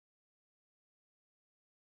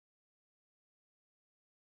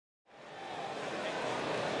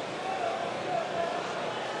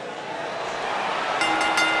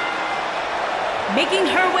Making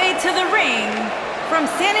her way to the ring from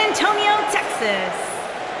San Antonio, Texas,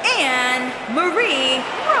 Anne Marie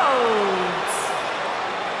Rhodes.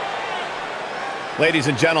 Ladies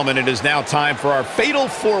and gentlemen, it is now time for our fatal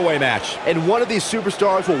four-way match. And one of these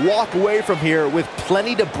superstars will walk away from here with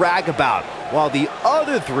plenty to brag about, while the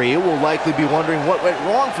other three will likely be wondering what went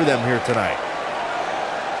wrong for them here tonight.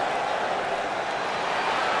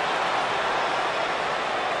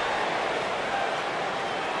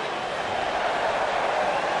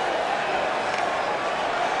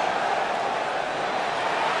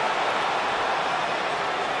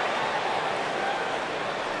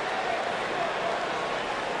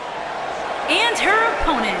 And her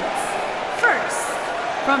opponents, first,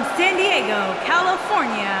 from San Diego,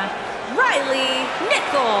 California, Riley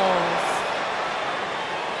Nichols.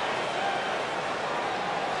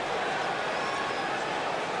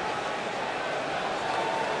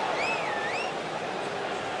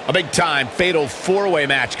 A big-time fatal four-way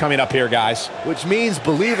match coming up here, guys. Which means,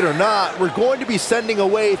 believe it or not, we're going to be sending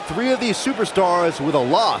away three of these superstars with a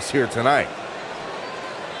loss here tonight.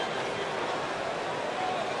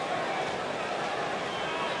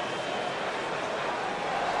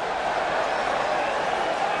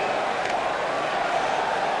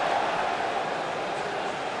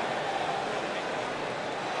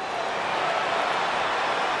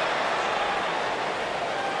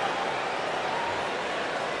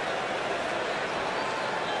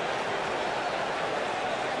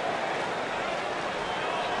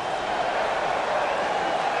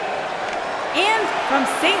 And from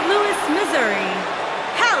St. Louis, Missouri,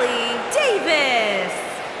 Hallie Davis.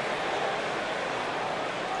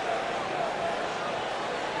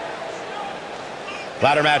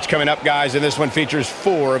 Ladder match coming up, guys, and this one features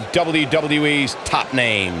four of WWE's top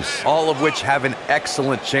names. All of which have an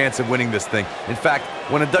excellent chance of winning this thing. In fact,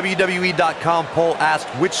 when a WWE.com poll asked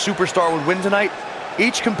which superstar would win tonight,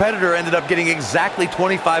 each competitor ended up getting exactly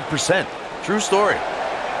 25%. True story.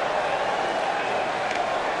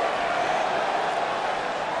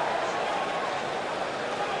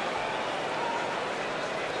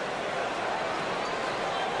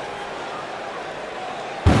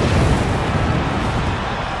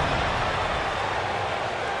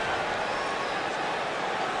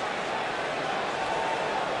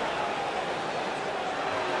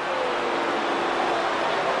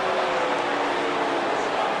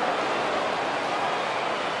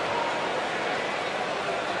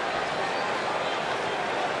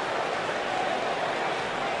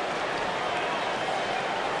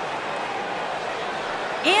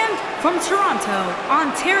 And from Toronto,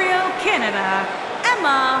 Ontario, Canada,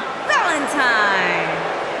 Emma Valentine.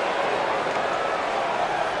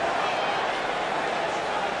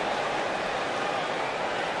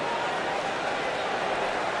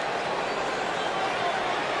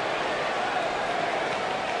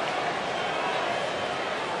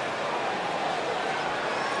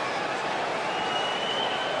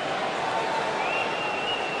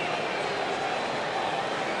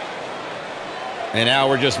 And now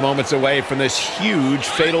we're just moments away from this huge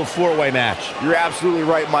fatal four-way match. You're absolutely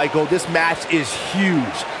right, Michael. This match is huge.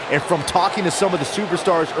 And from talking to some of the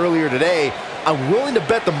superstars earlier today, I'm willing to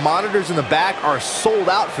bet the monitors in the back are sold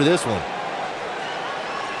out for this one.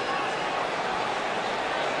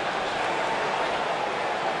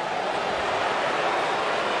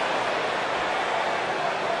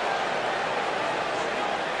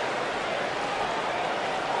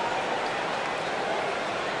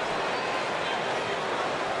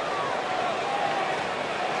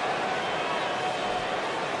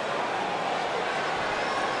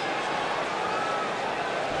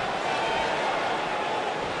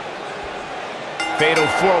 Fatal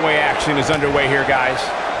four-way action is underway here, guys.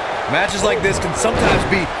 Matches like this can sometimes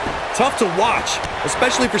be tough to watch,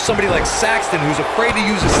 especially for somebody like Saxton, who's afraid to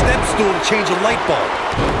use a step stool to change a light bulb.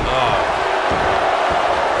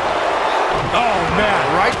 Oh, man,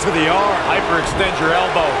 right to the arm. Hyperextend your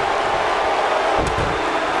elbow.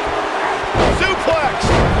 Suplex!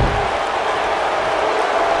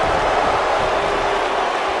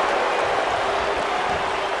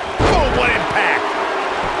 Oh, what impact!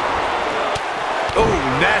 Oh,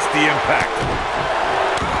 nasty impact.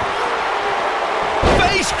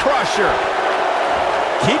 Face crusher.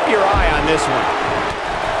 Keep your eye on this one.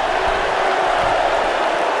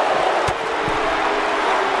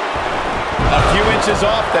 A few inches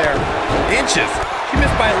off there. Inches? She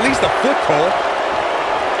missed by at least a foot, Cole.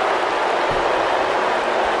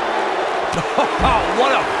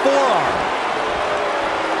 What a forearm.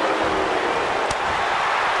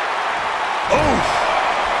 Oof.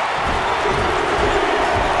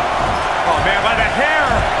 Oh, man, by the hair.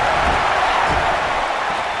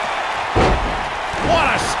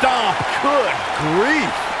 Good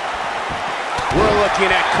grief. We're looking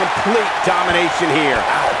at complete domination here.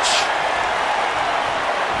 Ouch.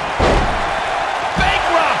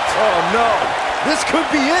 Bankrupt! Oh, no. This could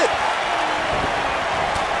be it.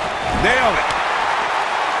 Nailed it.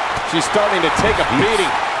 She's starting to take a beating.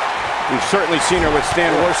 We've certainly seen her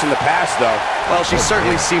withstand worse in the past, though. Well, she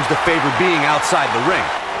certainly seems to favor being outside the ring.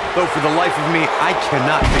 Though for the life of me, I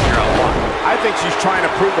cannot figure out why. I think she's trying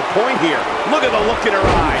to prove a point here. Look at the look in her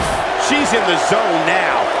eyes. She's in the zone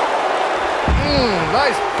now.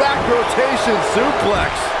 Nice back rotation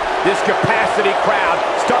suplex. This capacity crowd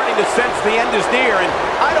starting to sense the end is near, and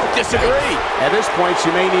I don't disagree. At this point,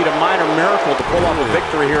 she may need a minor miracle to pull off a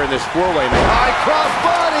victory here in this four-way match. High cross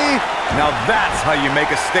body. Now that's how you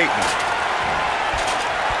make a statement.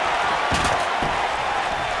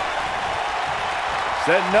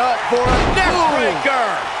 Setting up for a neck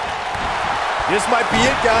breaker. This might be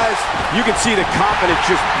it, guys. You can see the confidence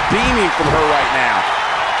just beaming from her right now.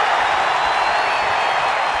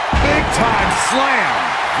 Big time slam.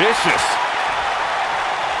 Vicious.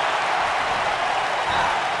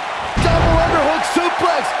 Double underhook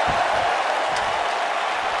suplex.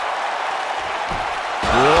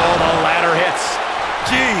 Oh, the ladder hits.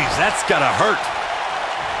 Jeez, that's gotta hurt.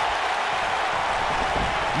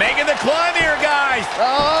 Making the climb here, guys.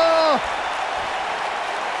 Oh.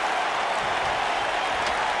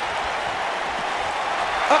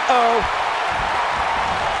 Uh-oh.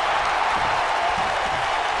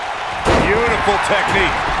 Beautiful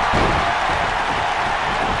technique.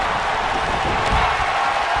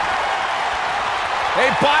 Hey,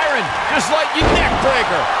 Byron, just like your neck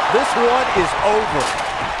breaker. This one is over.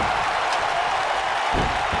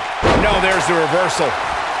 No, there's the reversal.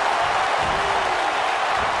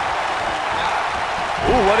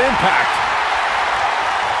 Ooh, what impact.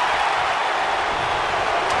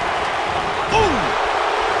 Ooh.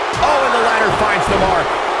 Oh, and the ladder finds the mark.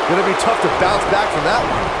 Gonna be tough to bounce back from that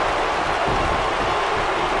one.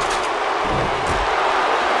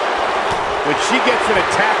 When she gets in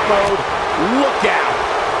attack mode, look out.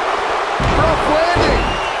 Rough landing.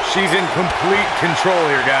 She's in complete control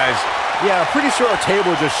here, guys. Yeah, I'm pretty sure our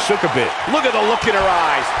table just shook a bit. Look at the look in her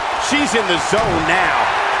eyes. She's in the zone now.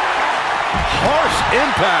 Harsh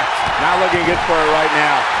impact. Not looking good for her right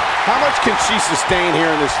now. How much can she sustain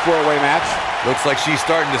here in this four-way match? Looks like she's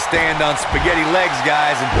starting to stand on spaghetti legs,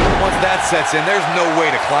 guys, and once that sets in, there's no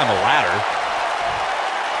way to climb a ladder.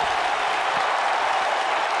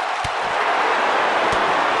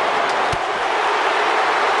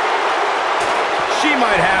 She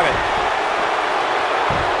might have it.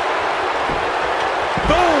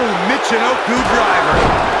 Boom! Michinoku driver.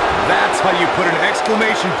 That's how you put an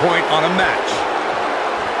exclamation point on a match.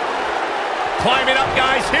 Climbing up,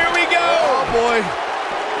 guys. Here we go. Oh, boy.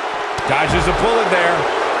 Dodges a bullet there.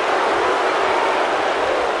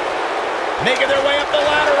 Making their way up the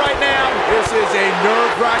ladder right now. This is a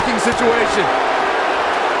nerve-wracking situation.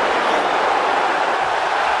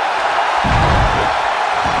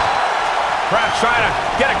 Perhaps trying to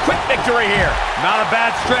get a quick victory here. Not a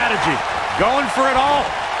bad strategy. Going for it all.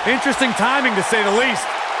 Interesting timing, to say the least.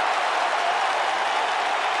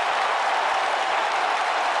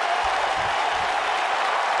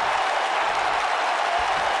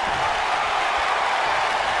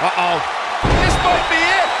 Uh-oh. This might be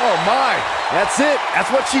it. Oh, my. That's it. That's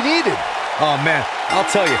what she needed. Oh, man, I'll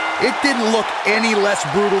tell you, it didn't look any less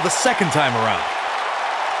brutal the second time around.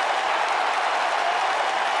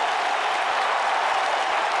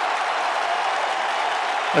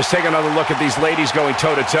 Let's take another look at these ladies going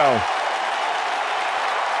toe-to-toe.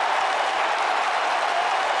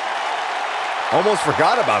 Almost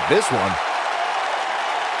forgot about this one.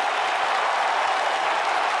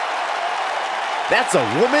 That's a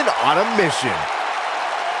woman on a mission.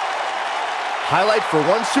 Highlight for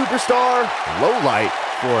one superstar, low light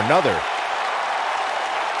for another.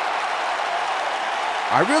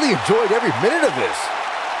 I really enjoyed every minute of this.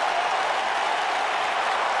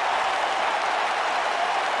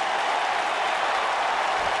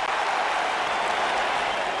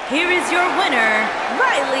 Here is your winner,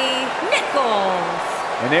 Riley Nichols.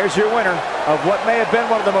 And there's your winner of what may have been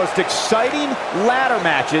one of the most exciting ladder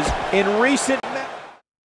matches in recent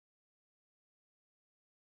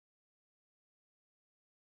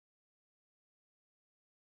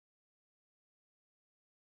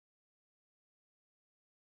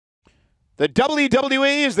The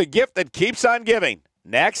WWE is the gift that keeps on giving.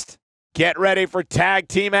 Next, get ready for tag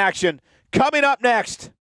team action. Coming up next.